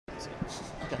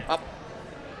Okay. Up.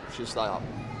 Should stay up.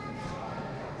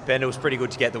 Ben, it was pretty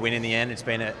good to get the win in the end. It's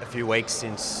been a few weeks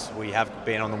since we have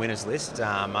been on the winners list.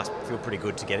 Must feel pretty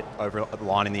good to get it over the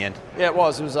line in the end. Yeah, it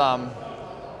was. It was.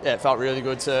 Yeah, it felt really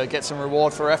good to get some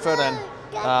reward for effort, and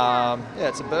yeah,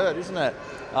 it's a bird, isn't it?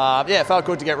 Yeah, it felt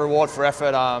good to get reward for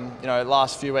effort. You know, the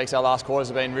last few weeks, our last quarters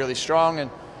have been really strong, and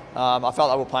I felt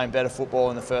like we were playing better football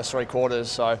in the first 3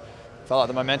 quarters. So I felt like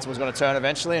the momentum was going to turn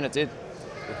eventually, and it did.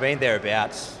 We've been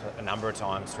thereabouts a number of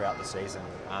times throughout the season.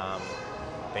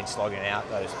 Been slogging out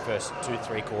those first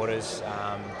 2-3 quarters,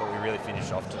 but we really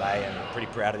finished off today, and pretty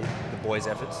proud of the boys'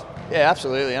 efforts. Yeah,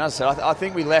 absolutely. And as I said, I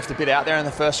think we left a bit out there in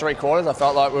the first 3 quarters. I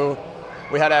felt like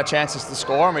we had our chances to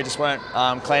score, and we just weren't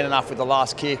clean enough with the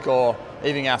last kick or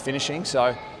even our finishing.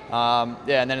 So yeah,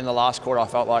 and then in the last quarter, I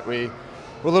felt like we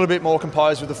were a little bit more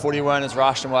composed with the footy, weren't as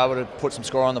rushed, and were able to put some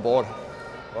score on the board.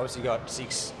 Obviously, got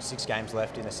six games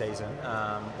left in the season.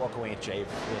 What can we achieve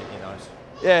in those?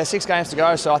 Yeah, 6 games to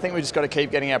go, so I think we just got to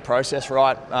keep getting our process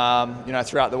right, you know,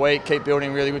 throughout the week, keep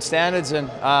building really good standards, and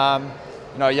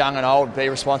you know, young and old, be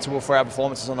responsible for our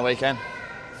performances on the weekend.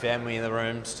 Family in the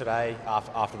rooms today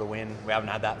after the win. We haven't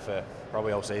had that for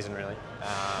probably all season, really.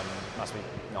 Must be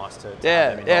nice to have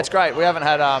them involved. Yeah, it's great. We haven't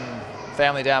had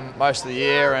family down most of the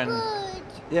year, and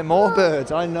yeah, more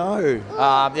birds. I know.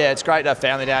 Yeah, it's great to have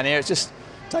family down here. It just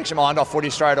takes your mind off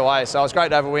footy straight away. So it's great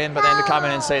to have a win, but then to come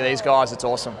in and see these guys, it's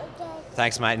awesome.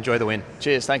 Thanks, mate. Enjoy the win.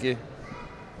 Cheers. Thank you.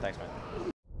 Thanks, mate.